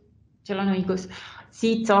õigus.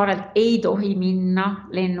 Siit saarelt ei tohi minna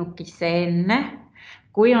lennukisse enne,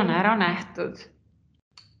 kui on ära nähtud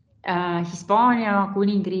Hispaania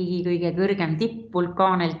kuningriigi kõige kõrgem tipp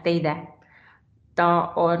vulkaan El Teide.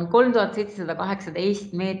 Ta on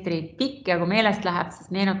 3718 meetrit pikk ja kui meelest läheb, siis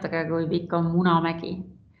meenutage, kui pikk on Munamägi.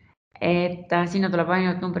 Et sinna tuleb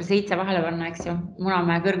ainult number 7 vahele panna, eks ju,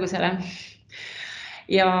 Munamäe kõrgusele.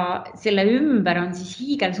 Ja selle ümber on siis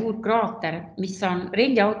hiigel suur kraater, mis on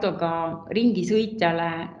rendiautoga ringi sõitjale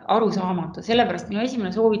arusaamatu. Sellepärast minu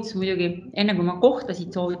esimene soovitus muidugi, enne kui ma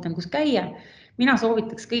kohtasid soovitan, kus käia, mina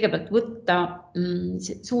soovitaks kõigepealt võtta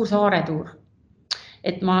suur saaretuur.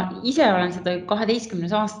 Et ma ise olen seda 12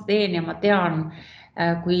 aasta teen ja ma tean,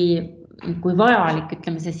 kui vajalik,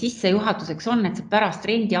 ütleme, see sissejuhatuseks on, et sa pärast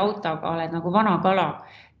rendiautoga oled nagu vana kala,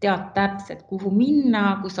 tead täpselt, kuhu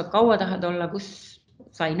minna, kus sa kaua tahad olla, kus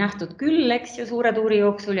sai nähtud küll, eks ju, suure tuuri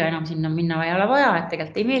jooksul ja enam sinna minna ei ole vaja, et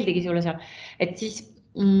tegelikult ei meeldigi sulle seal. Et siis,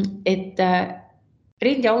 et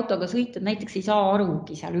rendiautoga sõitjad näiteks ei saa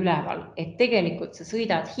arugi seal üleval, et tegelikult sa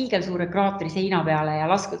sõidad hiigelsuure kraatri seina peale ja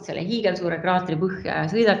laskud selle hiigelsuure kraatri põhja ja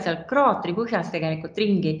sõidad seal kraatri põhjas tegelikult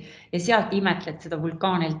ringi ja sealt imetled seda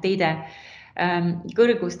vulkaan El Teide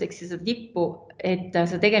kõrgust, eks seda tippu, et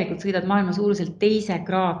sa tegelikult sõidad maailma suuruselt teise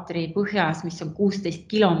kraatri põhjas, mis on 16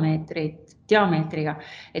 kilomeetrit diameetriga,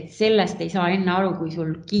 et sellest ei saa enne aru, kui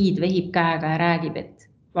sul giid vehib käega ja räägib, et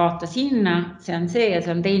vaata sinna, see on see ja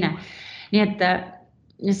see on teine. Nii et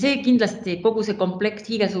ja see kindlasti kogu see komplekt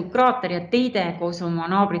hiigelsuur kraater ja Teide koos oma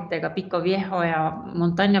naabritega Pico Viejo ja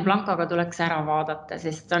Montaña Blancaga tuleks ära vaadata,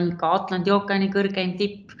 sest see on ka Atlandi ookeani kõrgeim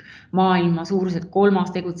tipp, maailma suuruselt 3.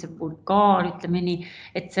 tegutsev vulkaan, ütleme nii,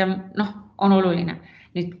 et see on oluline.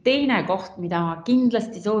 Nüüd teine koht, mida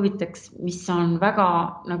kindlasti soovitaks, mis on väga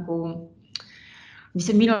mis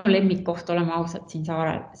on minu lemmikkoht, oleme ausad siin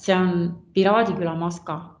saarel, see on Piraadiküla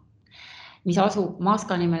Maska, mis asub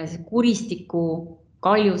Maska nimelise kuristiku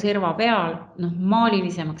Kalju serva peal,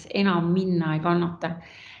 maalilisemaks enam minna ei kannata.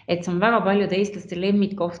 Et see on väga paljude eestlaste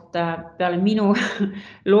lemmikkoht peale minu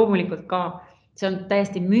loomulikult ka. See on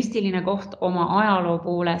täiesti müstiline koht oma ajaloo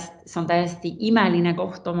poolest, see on täiesti imeline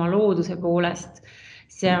koht oma looduse poolest.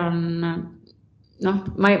 See on,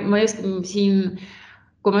 ma ei oska siin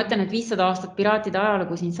kui ma ütlen, et 500 aastat piraatide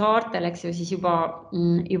ajalugu siin saartel, eks ju, siis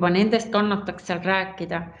juba nendest kannataks seal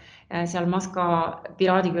rääkida, seal Maska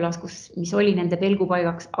piraadikülas, mis oli nende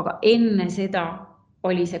pelgupaigaks, aga enne seda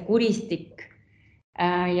oli see kuristik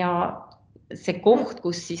ja see koht,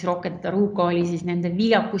 kus siis Roque de Taruca oli siis nende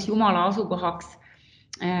viljakus jumala asukohaks.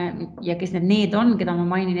 Ja kes need on, keda ma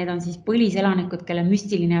mainin, need on siis põliselanikud, kelle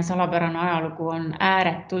müstiline ja salapärane ajalugu on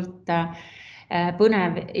ääretult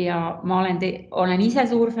põnev ja ma olen ise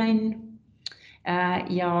suur fänn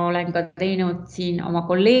ja olen ka teinud siin oma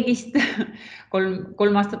kolleegist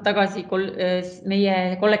kolm aastat tagasi meie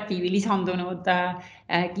kollektiivi lisandunud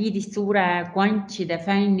giidist suure guanchide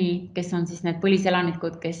fänni, kes on siis need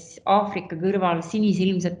põliselanikud, kes Aafrika kõrval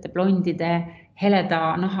sinisilmsete blondide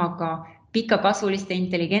heleda nahaga pikakasvuliste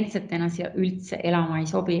intelligentsetena siia üldse elama ei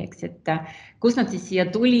sobi, eks, et kus nad siis siia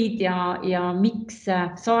tulid ja miks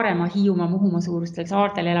Saaremaa, Hiiumaa, Muhumaa suurustel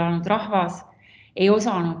saartel elanud rahvas ei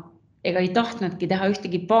osanud ega ei tahtnudki teha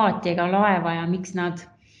ühtegi paati ega laeva ja miks nad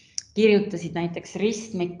kirjutasid näiteks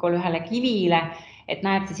ristmikul ühele kivile, et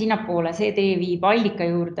näed, see sinnapoole see tee viib allika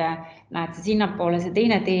juurde, näed, see sinnapoole see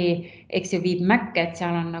teine tee, eks ju viib mäkke, et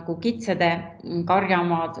seal on nagu kitsede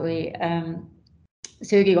karjamaad või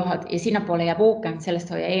söögikohad ja sinnapoole jääb ookean, sellest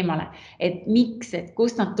hoia eemale, et miks, et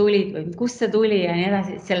kust nad tulid või kust see tuli ja nii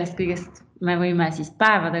edasi, sellest kõigest me võime siis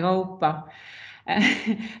päevade kaupa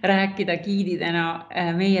rääkida giididena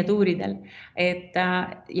meie tuuridel, et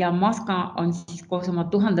ja Maska on siis koos oma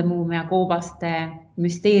 1000 muumia koobaste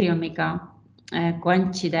müsteeriumiga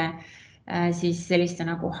guanchide siis selliste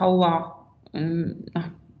nagu haua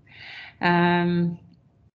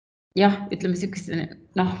jah, ütleme sellise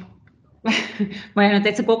ma jään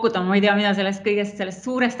täitsa kokutama, ma ei tea, mida sellest kõigest, sellest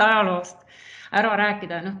suurest ajaloost ära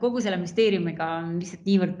rääkida. Kogu selle müsteeriumiga on lihtsalt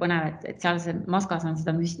niivõrd põnev, et seal Maskas on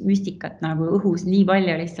seda müstikat nagu õhus nii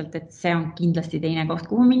palju lihtsalt, et see on kindlasti teine koht,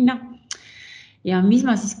 kuhu minna. Ja mis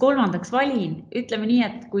ma siis kolmandaks valin? Ütleme nii,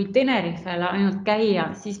 et kui Tenerifel ainult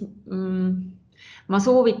käia, siis ma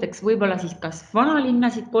soovitaks võib-olla siis kas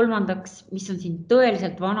vanalinnasid kolmandaks, mis on siin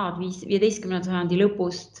tõeliselt vanad 15. sajandi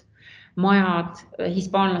lõpust, majad,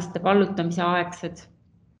 hispaanlaste vallutamise aegsed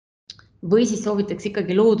või siis soovitaks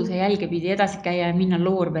ikkagi looduse jälgepidi edasi käia ja minna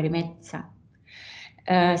Loorberi metsa,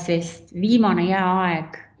 sest viimane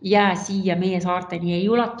jää siia meie saarteni ei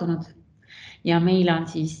ulatunud ja meil on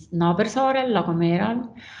siis naabersaarel, La Gomeral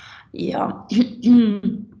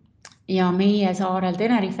ja meie saarel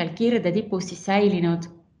Tenerifel Kirde tipus siis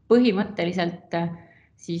säilinud põhimõtteliselt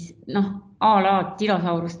siis a la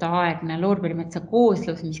dinosauruste aegne Loorberi metsa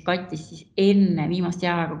kooslus, mis kattis siis enne viimast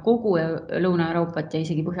jääaega kogu Lõuna-Euroopat ja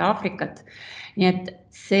isegi Põhja-Aafrikat. Nii et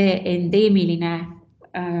see endeemiline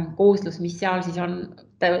kooslus, mis seal siis on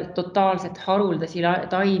totaalselt haruldasi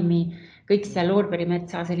taimi, kõik see Loorberi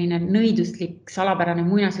metsa selline nõiduslik salapärane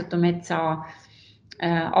muinasjutumetsa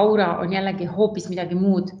aura on jällegi hoopis midagi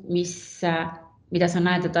muud, mida sa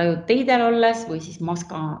näed ja tajud teidel olles või siis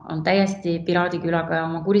Maska on täiesti piraadikülaga ja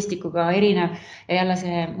oma kuristikuga erinev ja jälle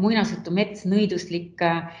see muinasjutu mets nõiduslik,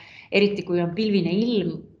 eriti kui on pilvine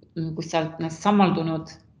ilm, kus sealt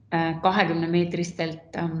sammaldunud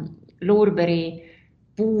 20-meetristelt Loorberi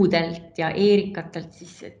puudelt ja eerikatelt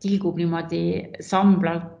siis tilgub niimoodi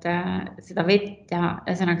samblalt seda vett ja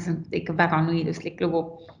ühesõnaga see on ikka väga nõiduslik lugu.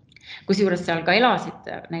 Kusjuures seal ka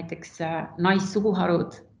elasid näiteks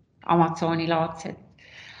naissuguharud, Amazoni-laadsed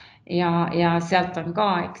ja sealt on ka,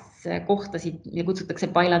 eks kohtasid ja kutsutakse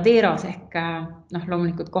bailaderos ehk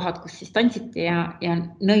loomulikult kohad, kus siis tantsiti ja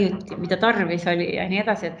nõiuti, mida tarvis oli ja nii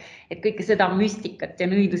edasi, et kõike seda müstikat ja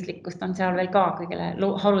nõiduslikkust on seal veel ka kõigele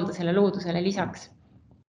haruldasele loodusele lisaks.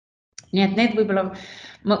 Nii et need võib-olla,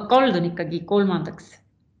 ma kaldun ikkagi kolmandaks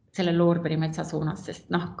selle Loorberi metsa suunas,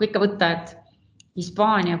 sest kui ikka võtta, et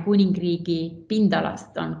Hispaania kuningriigi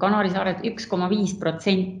pindalast on Kanarisaared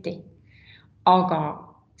 1,5%, aga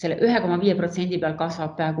selle 1,5% peal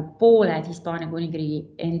kasvab peaaegu pooled Hispaania kuningriigi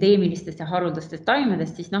endeemilistest ja haruldastest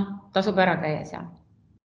taimedest, siis tasub ära käia seal.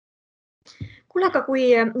 Kuule, aga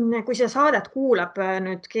kui see saadet kuulab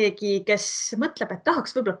nüüd keegi, kes mõtleb, et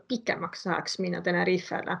tahaks võib-olla pikemaks ajaks minna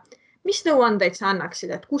Tenerifele, mis nõuandeid sa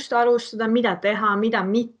annaksid, et kust alustada, mida teha, mida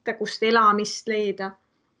mitte, kust elamist leida?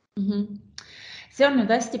 See on nüüd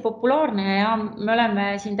hästi populaarne ja me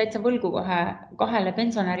oleme siin täitsa võlgu kahele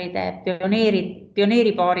pensionäride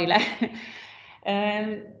pioneeripaarile,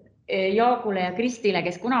 Jaagule ja Kristile,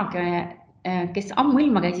 kes ammu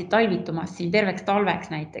ilma käisid talvitumas siin terveks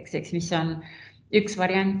talveks näiteks, eks, mis on üks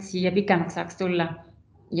variant siia pikemaks saaks tulla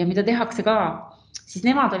ja mida tehakse ka, siis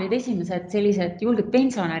nemad olid esimesed sellised julged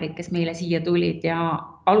pensionärid, kes meile siia tulid ja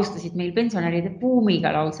alustasid meil pensionäride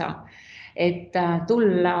buumiga lausa, et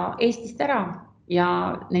tulla Eestist ära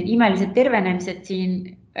ja need imelised tervenemised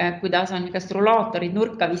siin, kuidas on igast rulaatorid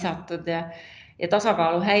nurka visatud ja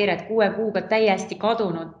tasakaaluhäired 6 kuuga täiesti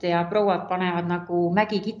kadunud ja prouad panevad nagu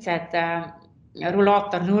mägikitsed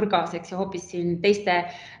rulaator nurgas, eks ju, hoopis siin teiste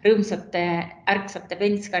rõõmsate ärksate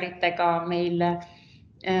penskaritega meil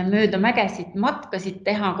mööda mägesid matkasid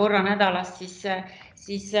teha korra nädalas,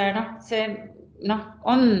 siis see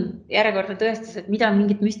on järjekordne tõestus, et mida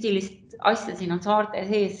mingit müstilist asja siin on saarte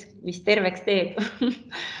sees, mis terveks teeb.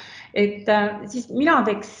 Et siis mina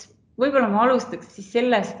võib-olla ma alustaks siis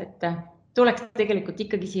sellest, et tuleks tegelikult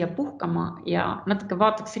ikkagi siia puhkama ja natuke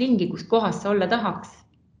vaataks ringi, kust kohas sa olla tahaks.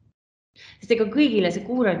 Sest ega kõigile see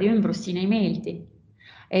Kuurordi ümbrus siin ei meeldi.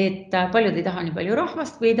 Et paljud ei taha nii palju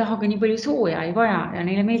rahvast või ei taha ka nii palju sooja ei vaja ja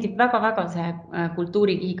neile meeldib väga-väga see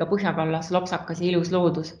kultuurikihiga põhjakallas, lopsakas ja ilus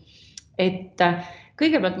loodus. Et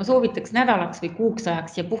kõigepealt ma soovitaks nädalaks või kuuks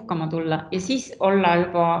ajaks siia puhkama tulla ja siis olla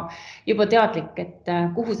juba teadlik, et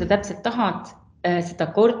kuhu sa täpselt tahad seda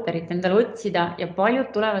korterit endale otsida ja paljud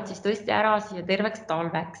tulevad siis tõesti ära siia terveks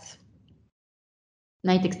talveks.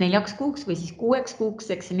 Näiteks 4 kuuks või siis 6 kuuks,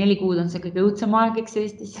 eks 4 kuud on see kõige õudsem aeg, eks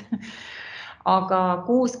Eestis. Aga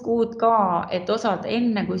 6 kuud ka, et osad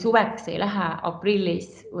enne kui suveks ei lähe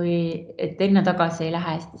aprillis või et enne tagasi ei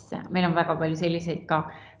lähe Eestisse. Meil on väga palju selliseid ka.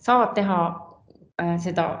 Saavad teha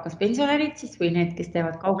seda kas pensionärid siis või need, kes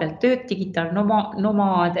teevad kaugelt tööd, digital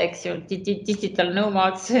nomad, eks ju, digital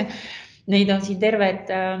nomads. Neid on siin terved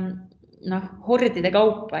hordide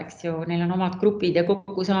kaupa, eks ju, neil on omad grupid ja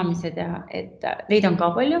kokkusaamised ja et neid on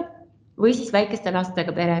ka palju. Või siis väikeste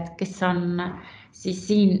lastega pered, kes on siis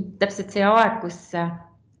siin täpselt see aeg, kus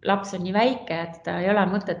laps on nii väike, et ei ole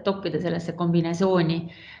mõtet toppida sellesse kombinesooni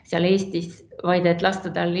seal Eestis, vaid et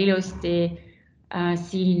lasta tal ilusti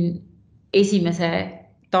siin esimese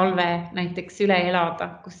talve näiteks üle elada,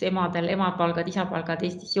 kus emapalgad, isapalgad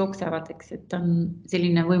Eestis jooksevad, eks, et on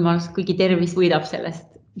selline võimalus, kuigi tervis võidab sellest.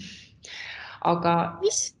 Aga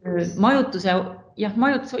majutuse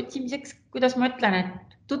otsimiseks, kuidas ma ütlen, et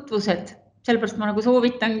tutvused, sellepärast ma nagu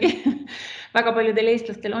soovitangi. Väga paljudel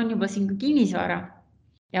eestlastel on juba siin ka kinnisvara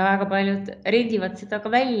ja väga paljud rendivad seda ka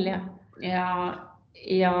välja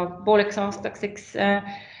ja pooleks aastaks, eks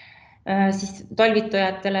siis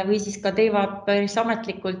talvitajatele või siis ka teevad päris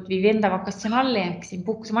ametlikult Vivienda Vacacionali ehk siin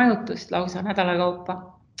puhkusmajutust lausa nädala kaupa,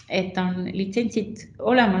 et on litsentsid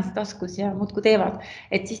olemas taskus ja muudku teevad.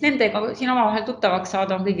 Et siis nendega siin omavahel tuttavaks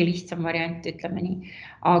saada on kõige lihtsam variant, ütleme nii.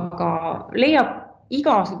 Aga leiab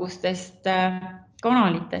igasugustest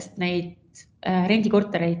kanalitest neid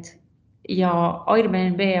rendikortereid ja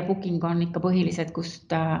Airbnb ja Booking on ikka põhilised,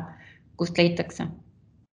 kust leitakse.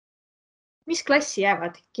 Mis klassi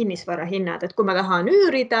jäävad kinnisvara hinnad, et kui ma tahan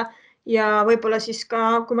üürida ja võib-olla siis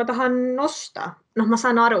ka, kui ma tahan osta? Ma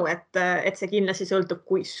saan aru, et see kindlasti sõltub,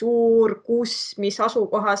 kui suur, kus, mis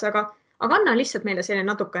asukohas, aga anna lihtsalt meile selline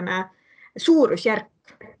natukene suurusjärk.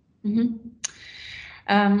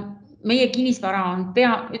 Meie kinnisvara on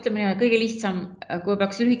ütleme kõige lihtsam, kui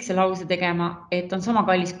peaks lühikese lause tegema, et on sama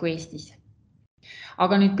kallis kui Eestis.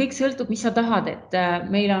 Aga nüüd kõik sõltub, mis sa tahad, et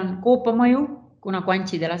meil on koopamaju, kuna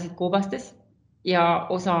kvantsid elasid koobastes ja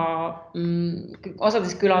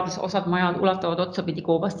osades külades, osad majad ulatavad otsapidi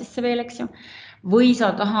koobastesse veel, eks ju. Või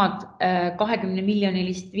sa tahad 20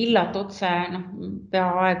 miljonilist villat otse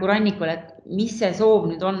peaaegu rannikule, et mis see soov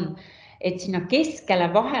nüüd on, et sinna keskele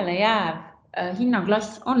vahele jääv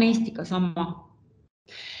hinnaklass on Eestiga sama.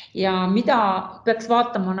 Ja mida peaks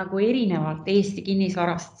vaatama nagu erinevalt Eesti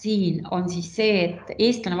kinnisvarast siin on siis see, et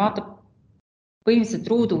eestlane vaatab põhimõtteliselt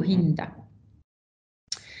ruudu hinda.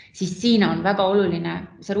 Siis siin on väga oluline,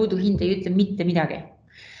 see ruudu hind ei ütle mitte midagi.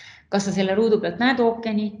 Kas sa selle ruudu pealt näed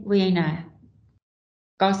ookeani või ei näe?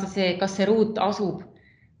 Kas see ruut asub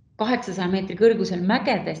 800 meetri kõrgusel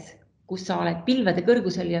mägedes, kus sa oled pilvede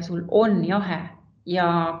kõrgusel ja sul on jahe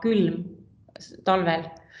ja külm talvel?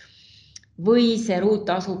 Või see ruut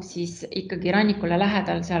asub siis ikkagi rannikule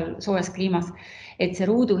lähedal seal soojas kliimas, et see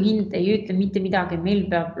ruudu hind ei ütle mitte midagi, meil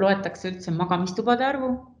loetakse üldse magamistubade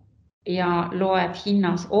arvu ja loeb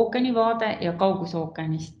hinnas ookeanivaade ja kaugus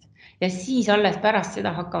ookeanist. Ja siis alles pärast seda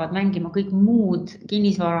hakkavad mängima kõik muud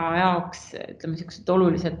kinnisvara jaoks, ütleme sellised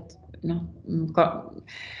olulised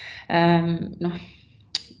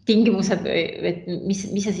tingimused, et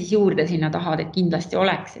mis sa siis juurde sinna tahad, et kindlasti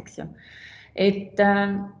oleks, eks ju. Et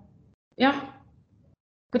jah,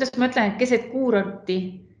 kuidas ma ütlen, et keset Kuurorti,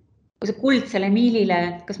 kui see kuldsele miilile,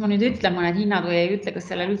 et kas ma nüüd ütlen mõned hinnad või ei ütle, kas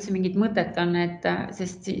sellel üldse mingit mõtet on,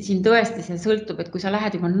 sest siin tõesti see sõltub, et kui sa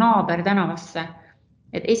lähed juba naaber tänavasse,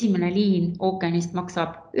 et esimene liin ookeanist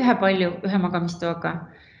maksab ühe palju, ühe magamistoaga,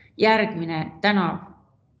 järgmine tänav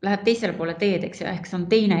lähed teisele poole teed, eks, ehk see on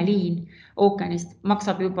teine liin ookeanist,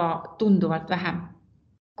 maksab juba tunduvalt vähem.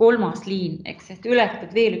 3. liin, eks, et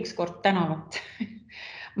ületad veel üks kord tänavat,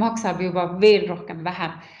 maksab juba veel rohkem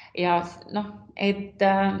vähem. Ja noh, et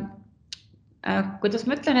kuidas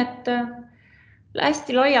ma ütlen, et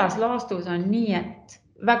hästi laias laastus on nii, et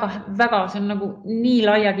väga, see on nagu nii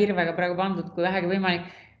laia kirvega praegu pandud, kui vähegi võimalik,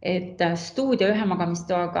 et stuudio 1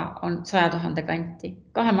 magamistoaga on 100 000 kanti,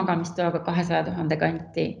 2 magamistoaga 200 000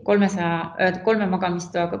 kanti, 3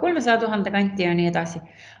 magamistoaga 300 000 kanti ja nii edasi.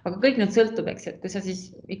 Aga kõik nüüd sõltub, eks, et kui sa siis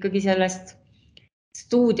ikkagi sellest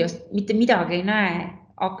stuudiost mitte midagi ei näe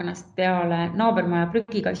aknast peale naabermaja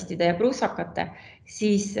prügikastide ja prussakate,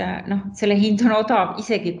 siis selle hind on odav,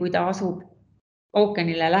 isegi kui ta asub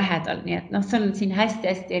ookeanile lähedal, nii et see on siin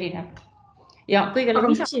hästi-hästi erinev. Ja kõigele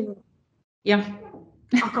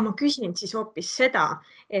aga ma küsin siis hoopis seda,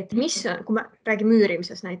 et mis, kui me räägime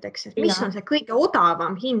üürimisest näiteks, et mis on see kõige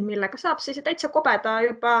odavam hind, millega saab siis täitsa kobeda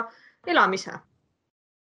juba elamise?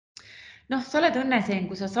 Sa oled õnneseen,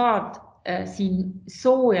 kui sa saad siin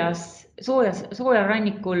sooja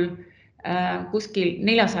rannikul kuskil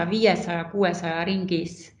 400, 500, 600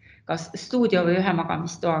 ringis kas stuudio või 1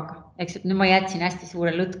 magamistoaga. Eks, et nüüd ma jätsin hästi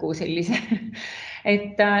suure lõtku sellise.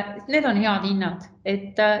 Et need on head hinnad.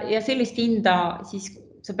 Ja sellist hinda siis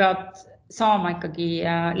sa pead saama ikkagi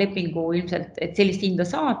lepingu ilmselt, et sellist hinda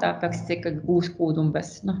saada, peaksid ikkagi 6 kuud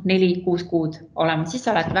umbes, 4-6 kuud olema. Siis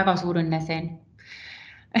sa oled väga suur õnneseen.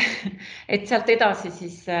 Et sealt edasi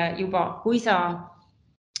siis juba, kui sa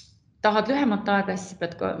tahad lühemat aega, siis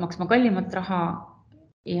pead maksma kallimat raha.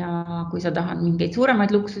 Ja kui sa tahad mingeid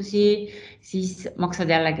suuremaid luksusi, siis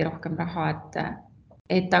maksad jällegi rohkem raha.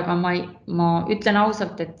 Aga ma ütlen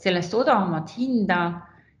ausalt, et sellest odavamat hinda,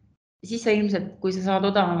 siis sa ilmselt, kui sa saad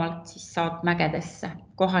odavamalt, siis saad mägedesse,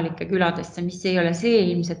 kohalike küladesse, mis ei ole see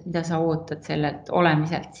ilmselt, mida sa ootad sellelt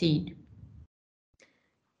olemiselt siin.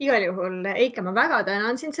 Igal juhul, Eike, ma väga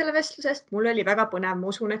tänan sind selle vestlusest. Mul oli väga põnev,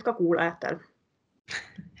 ma usun, et ka kuulajatel.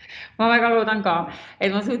 Ma väga loodan ka,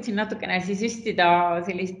 et ma suutsin natukene siis süstida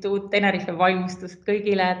sellist uut Tenerife valmustust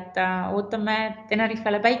kõigile, et ootame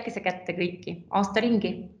Tenerifele päikese kätte kõiki aasta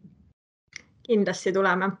ringi. Kindlasti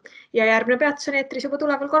tuleme ja järgmine peatus on eetris juba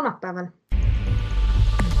tuleval kolmapäeval.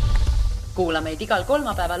 Kuula meid igal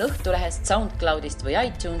kolmapäeval Õhtulehest, SoundCloudist või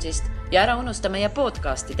iTunesist ja ära unusta meie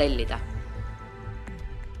podcasti tellida.